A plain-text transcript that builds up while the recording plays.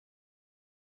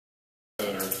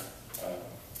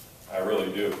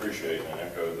really do appreciate and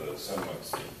echo the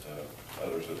sentiments that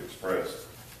others have expressed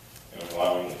in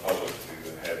allowing the public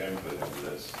to have input into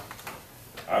this.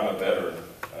 I'm a veteran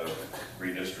of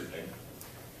redistricting.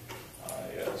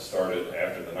 I started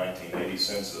after the 1980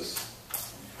 census.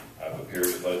 I've appeared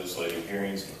at legislative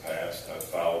hearings in the past. I've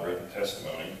filed written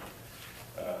testimony.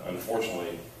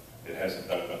 Unfortunately, it hasn't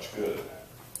done much good.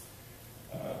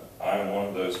 I'm one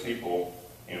of those people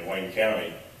in Wayne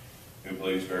County who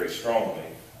believes very strongly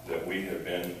that we have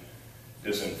been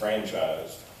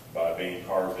disenfranchised by being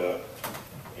carved up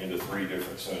into 3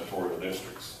 different senatorial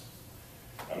districts.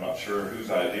 I'm not sure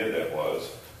whose idea that was,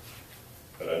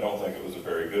 but I don't think it was a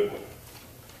very good one,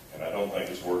 and I don't think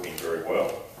it's working very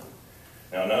well.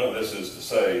 Now, none of this is to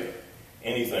say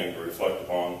anything to reflect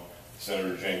upon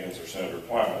Senator Jenkins or Senator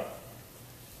Plymouth,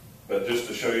 but just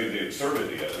to show you the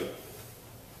absurdity of it,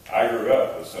 I grew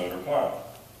up with Senator Plymouth.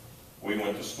 We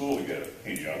went to school together.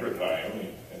 He's younger than I am,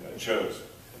 and it shows.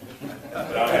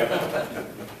 But I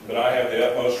have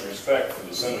the utmost respect for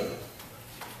the senator.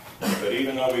 But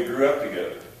even though we grew up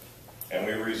together, and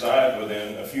we reside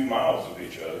within a few miles of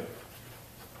each other,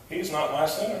 he's not my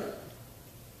senator.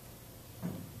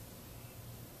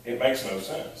 It makes no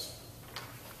sense.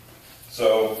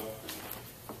 So,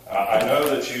 I know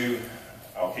that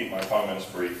I'll keep my comments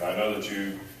brief. I know that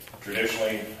you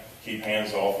traditionally keep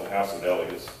hands off the House of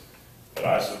Delegates, but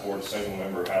I support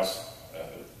single-member House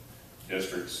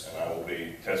districts, and I will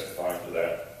be testifying to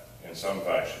that in some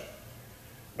fashion.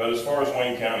 But as far as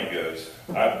Wayne County goes,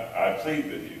 I plead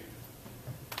with you,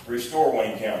 restore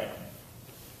Wayne County.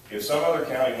 If some other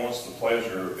county wants the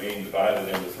pleasure of being divided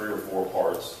into 3 or 4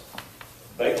 parts,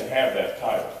 they can have that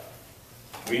title.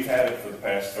 We've had it for the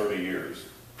past 30 years,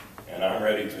 and I'm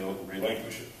ready to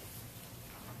relinquish it.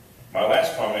 My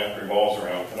last comment revolves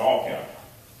around Kanawha County.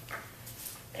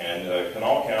 And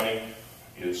Kanawha County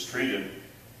is treated,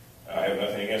 I have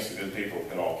nothing against the good people of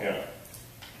Kanawha County,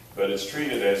 but it's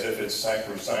treated as if it's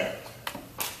sacrosanct.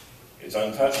 It's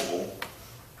untouchable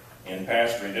in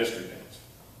past redistrictings,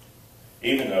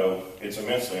 even though it's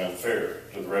immensely unfair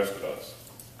to the rest of us.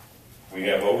 We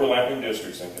have overlapping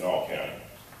districts in Kanawha County,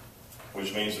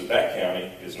 which means that that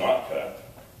county is not cut.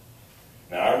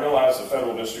 Now, I realize the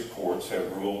federal district courts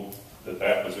have ruled that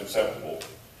that was acceptable,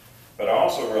 but I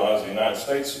also realize the United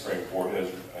States Supreme Court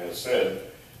has said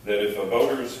that if a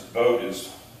voter's vote is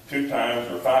 2 times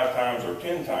or 5 times or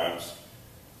 10 times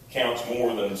counts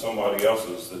more than somebody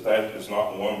else's, that is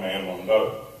not one man, one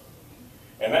vote.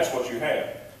 And that's what you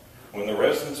have. When the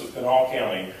residents of Kanawha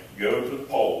County go to the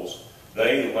polls,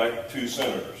 they elect 2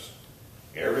 senators.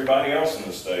 Everybody else in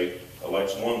the state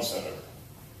elects 1 senator.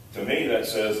 To me, that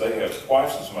says they have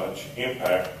twice as much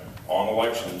impact on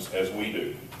elections as we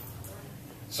do.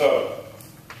 So,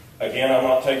 again, I'm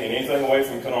not taking anything away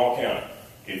from Kanawha County.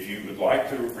 If you would like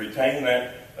to retain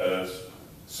that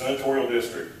senatorial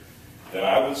district, then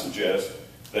I would suggest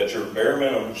that your bare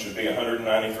minimum should be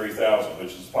 193,000,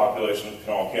 which is the population of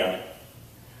Kanawha County.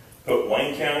 Put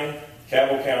Wayne County,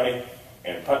 Cabell County,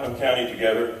 and Putnam County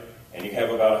together, and you have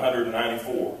about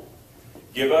 194.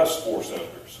 Give us 4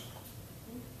 senators.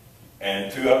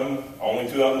 And only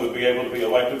 2 of them would be able to be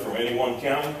elected from any one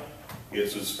county.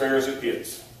 It's as fair as it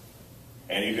gets.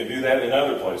 And you can do that in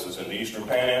other places, in the Eastern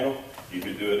Panhandle. You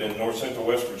could do it in North Central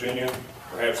West Virginia,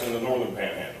 perhaps in the Northern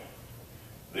Panhandle.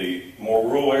 The more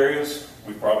rural areas,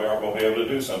 we probably aren't going to be able to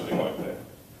do something like that.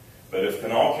 But if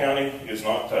Kanawha County is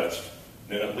not touched,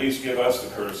 then at least give us the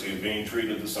courtesy of being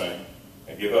treated the same,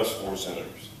 and give us 4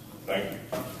 senators. Thank you.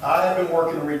 I have been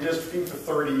working in redistricting for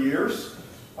 30 years.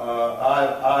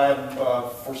 I'm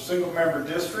for single-member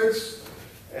districts,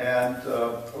 and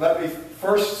let me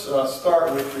first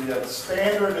start with the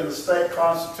standard in the state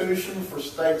constitution for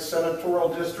state senatorial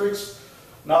districts.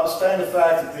 Notwithstanding the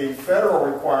fact that the federal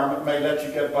requirement may let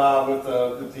you get by with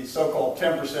the so-called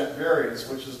 10% variance,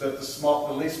 which is that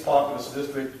the least populous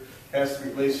district has to be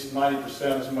at least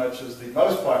 90% as much as the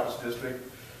most populous district.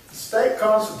 The state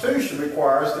constitution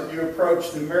requires that you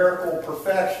approach numerical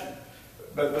perfection.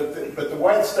 But the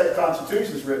way the state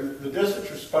constitution is written, the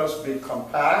districts are supposed to be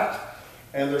compact,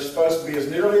 and they're supposed to be as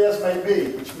nearly as may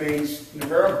be, which means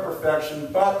numerical perfection.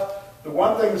 But the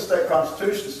one thing the state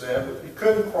constitution said, it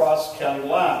couldn't cross county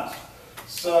lines.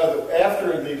 So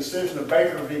after the decision of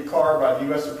Baker v. Carr by the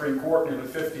U.S. Supreme Court nearly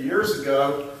 50 years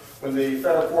ago, when the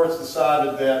federal courts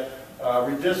decided that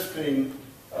redistricting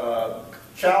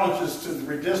challenges to the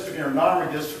redistricting or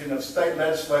non-redistricting of state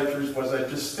legislatures was a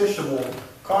justiciable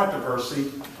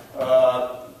controversy,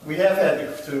 we have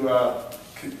had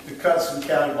to cut some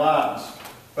county lines.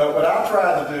 But what I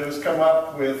try to do is come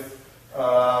up with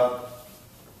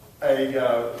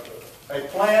a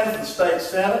plan for the state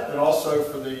senate and also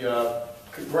for the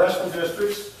congressional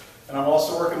districts, and I'm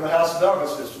also working in the House of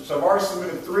Delegates district. So I've already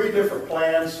submitted 3 different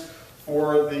plans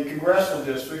for the congressional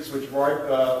districts, which I've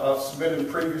already submitted in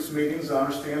previous meetings. I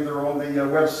understand they're on the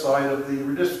website of the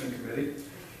Redistricting Committee.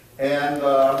 And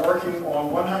I'm working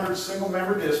on 100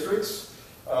 single-member districts.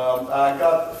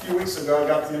 A few weeks ago, I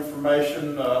got the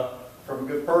information from a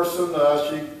good person.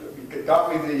 She got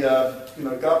me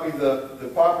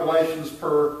the populations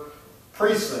per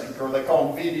precinct, or they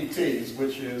call them VDTs,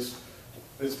 which is,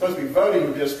 it's supposed to be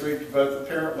voting district, but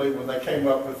apparently when they came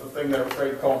up with the thing they were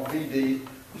afraid to call them VD,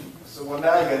 so well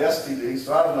now you got STD,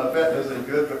 so I don't know if that does any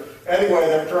good, but anyway,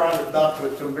 they're trying not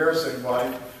to embarrass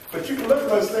anybody. But you can look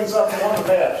those things up on the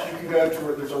maps. You can go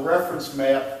to, there's a reference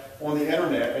map on the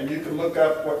internet, and you can look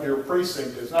up what your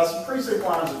precinct is. Now, some precinct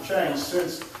lines have changed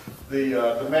since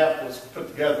the map was put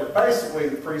together, but basically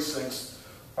the precincts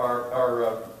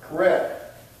are correct.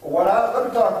 Let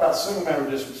me talk about single-member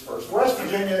districts first. West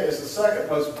Virginia is the second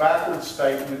most backward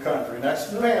state in the country. Next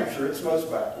to New Hampshire, it's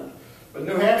most backward. But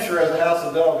New Hampshire has a House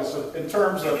of Delegates in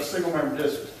terms of single-member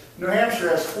districts. New Hampshire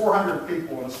has 400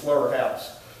 people in its lower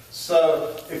house.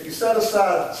 So if you set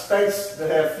aside states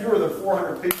that have fewer than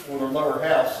 400 people in their lower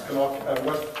house,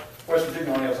 West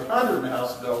Virginia only has 100 in the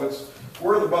House of Delegates,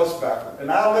 we're the most backward.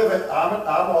 And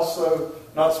I'm also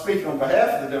not speaking on behalf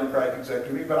of the Democratic Executive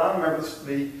Committee, but I'm a member of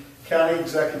the County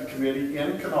Executive Committee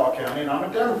in Kanawha County, and I'm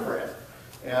a Democrat.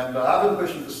 And I've been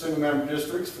pushing for single-member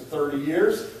districts for 30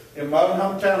 years. In my own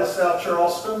hometown of South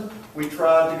Charleston, we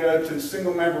tried to go to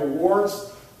single-member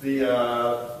wards.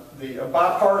 The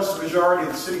bipartisan majority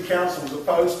of the city council was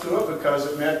opposed to it because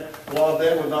it meant a lot of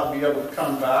them would not be able to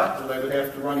come back, or they would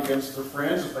have to run against their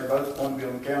friends if they both wanted to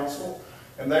be on the council.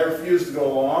 And they refused to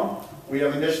go along. We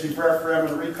have initiative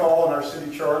referendum and recall in our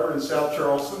city charter in South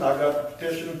Charleston. I got the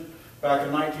petition back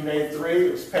in 1983.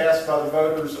 It was passed by the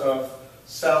voters of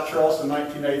South Charleston in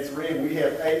 1983, and we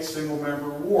have 8 single-member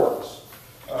wards.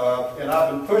 And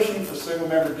I've been pushing for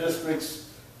single-member districts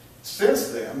since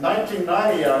then. In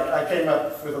 1990, I came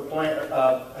up with a plan,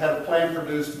 had a plan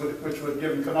produced which would have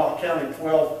given Kanawha County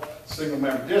 12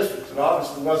 single-member districts. It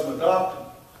obviously wasn't adopted.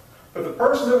 But the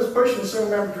person who was pushing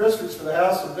single-member districts for the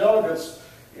House of Delegates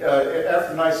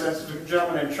after the 9th census was a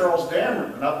gentleman named Charles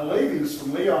Dameron, and I believe he was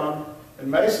from Leon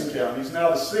and Mason County. He's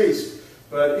now deceased.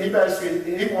 But he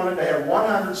wanted to have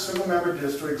 100 single-member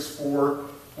districts for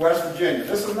West Virginia.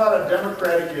 This is not a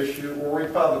Democratic issue or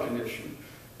Republican issue.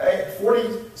 40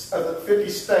 of the 50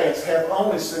 states have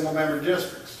only single-member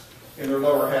districts in their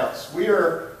lower house. We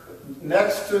are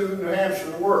next to New Hampshire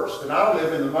the worst, and I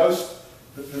live in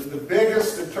the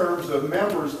biggest in terms of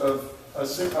members of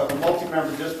a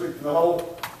multi-member district in the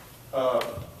whole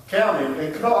county.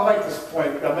 And I'll make this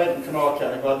point. I'm making Kanawha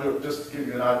County, but I'll do it just to give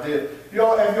you an idea.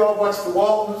 Have you all watched the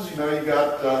Waltons? You know,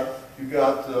 you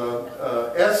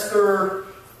got Esther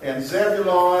and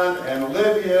Zebulon and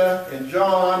Olivia and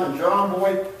John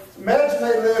Boyd. Imagine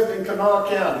they lived in Kanawha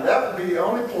County. That would be the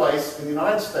only place in the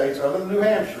United States, other than New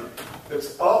Hampshire, that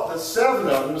 7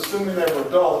 of them, assuming they were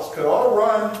adults, could all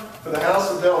run for the House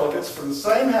of Delegates from the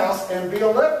same house and be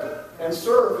elected and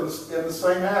serve in the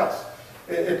same house.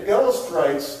 It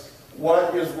illustrates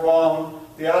what is wrong.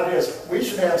 The idea is we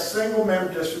should have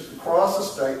single-member districts across the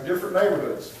state, different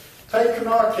neighborhoods. Take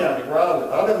Kanawha County, where I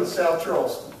live. I live in South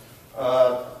Charleston.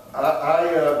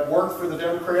 I work for the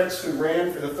Democrats who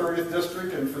ran for the 30th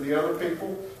district and for the other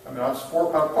people. I mean, I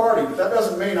support my party, but that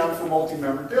doesn't mean I'm for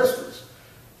multi-member districts.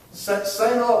 St.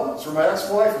 Albans, where my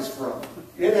ex-wife is from,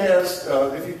 it has,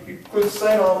 if you include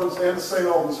St. Albans and the St.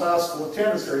 Albans High School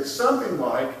attendance area, it's something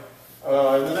like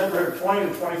in the neighborhood of 20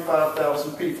 to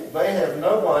 25,000 people. They have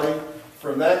nobody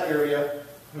from that area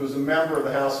who is a member of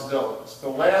the House of Delegates. The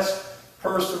last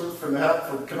person from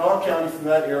Kanawha County from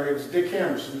that area was Dick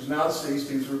Henderson, who's now deceased.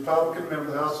 He was a Republican member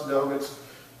of the House of Delegates.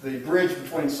 The bridge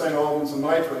between St. Albans and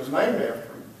Nitro is named after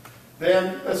him.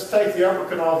 Then let's take the Upper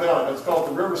Kanawha Valley. That's called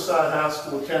the Riverside High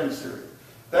School attendance area.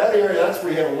 That area, that's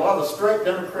where you have a lot of straight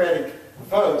Democratic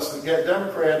votes that get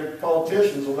Democratic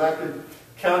politicians elected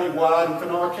countywide in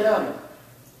Kanawha County.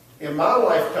 In my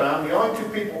lifetime, the only 2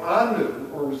 people I knew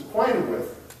or was acquainted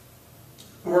with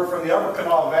who were from the Upper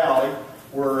Kanawha Valley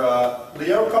were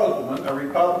Leo Kopelman, a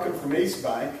Republican from East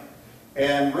Bank,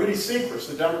 and Rudy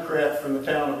Sechrist, a Democrat from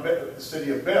the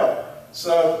city of Bell.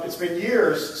 So it's been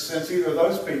years since either of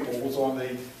those people was on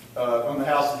the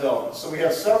House of Delegates. So we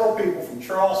have several people from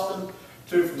Charleston,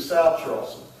 2 from South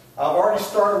Charleston. I've already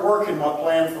started working my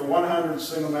plan for 100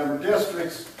 single-member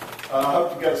districts. I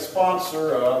hope to get a sponsor.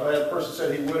 That person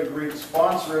said he would agree to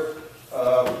sponsor it.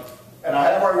 And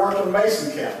I have already worked on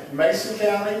Mason County. Mason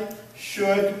County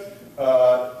should,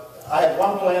 I had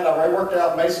one plan I already worked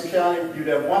out in Mason County. You'd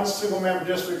have one single-member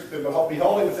district that would be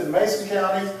wholly within Mason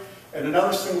County, and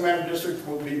another single-member district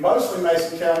would be mostly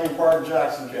Mason County and part of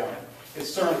Jackson County. It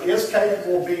certainly is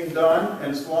capable of being done,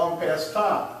 and it's long past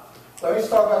time. Let me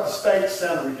talk about the state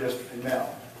center redistricting now.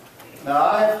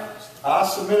 Now, I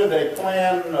submitted a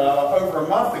plan over a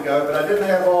month ago, but I didn't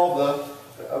have all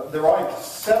there were only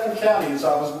 7 counties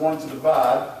I was going to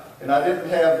divide, and I didn't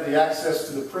have the access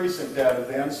to the precinct data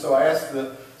then, so I asked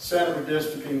the Senate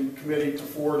Redistricting Committee to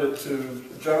forward it to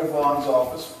Joe Vaughn's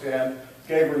office and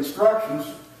gave her instructions.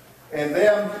 And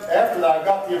then, after that, I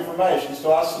got the information,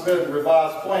 so I submitted a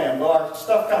revised plan. Well, our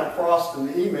stuff kind of crossed in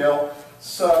the email,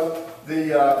 so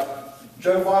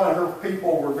Joe Vaughn and her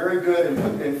people were very good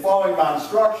in following my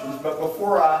instructions, but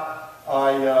before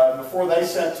before they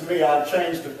sent to me, I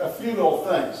changed a few little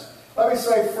things. Let me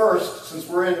say first, since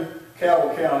we're in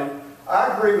Cabell County,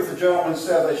 I agree with the gentleman who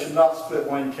said they should not split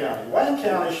Wayne County. Wayne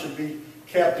County should be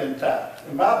kept intact.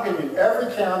 In my opinion,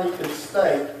 every county in the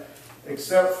state,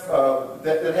 except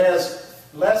that has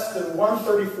less than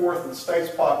 1/34 of the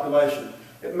state's population,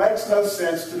 it makes no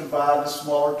sense to divide the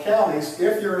smaller counties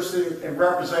if you're sitting and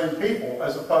representing people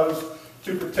as opposed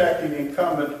to protecting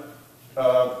incumbent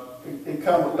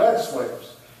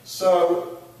legislators.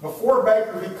 So before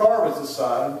Baker v. Carr was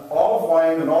decided, all of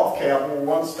Wayne and all of Cabell were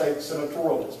one state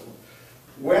senatorial district.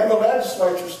 When the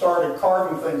legislature started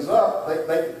carving things up, I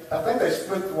think they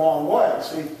split the wrong way.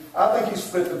 See, I think you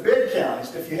split the big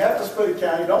counties. If you have to split a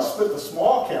county, don't split the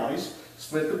small counties,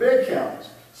 split the big counties.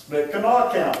 Split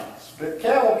Kanawha County, split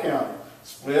Cabell County,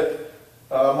 split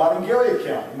Monongalia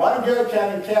County. Monongalia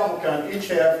County and Cabell County each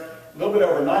have a little bit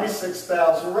over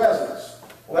 96,000 residents.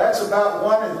 Well, that's about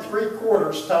 1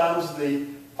 3/4 times the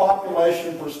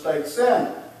population per state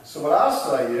senate. So what I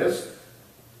say is,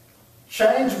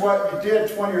 change what you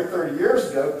did 20 or 30 years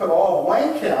ago, put all of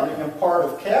Wayne County and part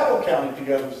of Cabell County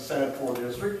together as a senatorial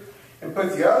district, and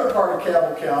put the other part of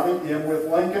Cabell County in with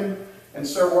Lincoln and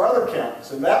several other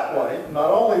counties. And that way,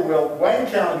 not only will Wayne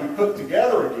County be put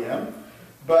together again,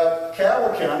 but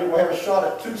Cabell County will have a shot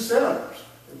at 2 senators.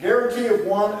 A guarantee of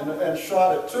 1 and a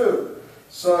shot at 2.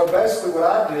 So basically what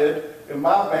I did in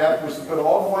my map was to put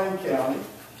all of Wayne County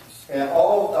and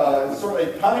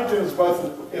certainly Huntington is both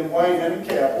in Wayne and in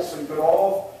Cabell, so you put all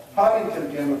of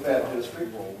Huntington in with that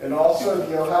district, and also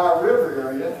the Ohio River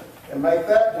area, and make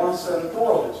that one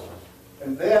senatorial district.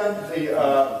 And then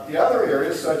the other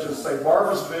areas, such as, say,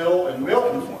 Barbersville and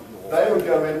Milton, they would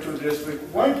go into a district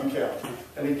of Lincoln County.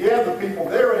 And again, the people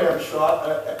there would have a shot,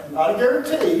 not a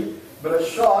guarantee, but a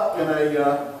shot in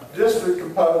a district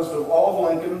composed of all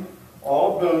of Lincoln,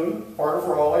 all of Boone, part of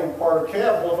Raleigh, and part of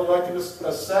Cabell, of electing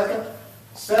a second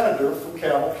senator from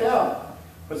Cabell County.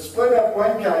 But splitting up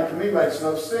Wayne County, to me, makes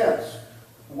no sense.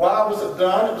 Why was it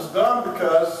done? It was done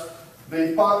because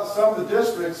some of the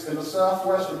districts in the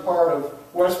southwestern part of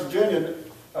West Virginia,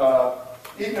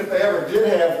 even if they ever did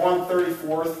have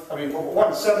 1/34,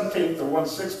 1/17 or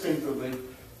 1/16 of the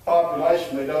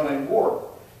population, they don't anymore.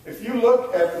 If you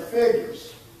look at the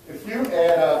figures, if you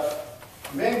add up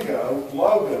Mingo,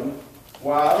 Logan,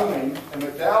 Wyoming, and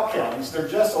McDowell counties, they're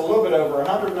just a little bit over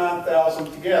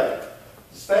 109,000 together.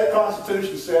 The state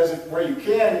constitution says that where you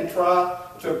can, you try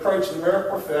to approach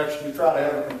numeric perfection, you try to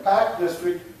have a compact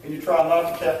district, and you try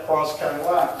not to cross county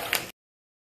lines.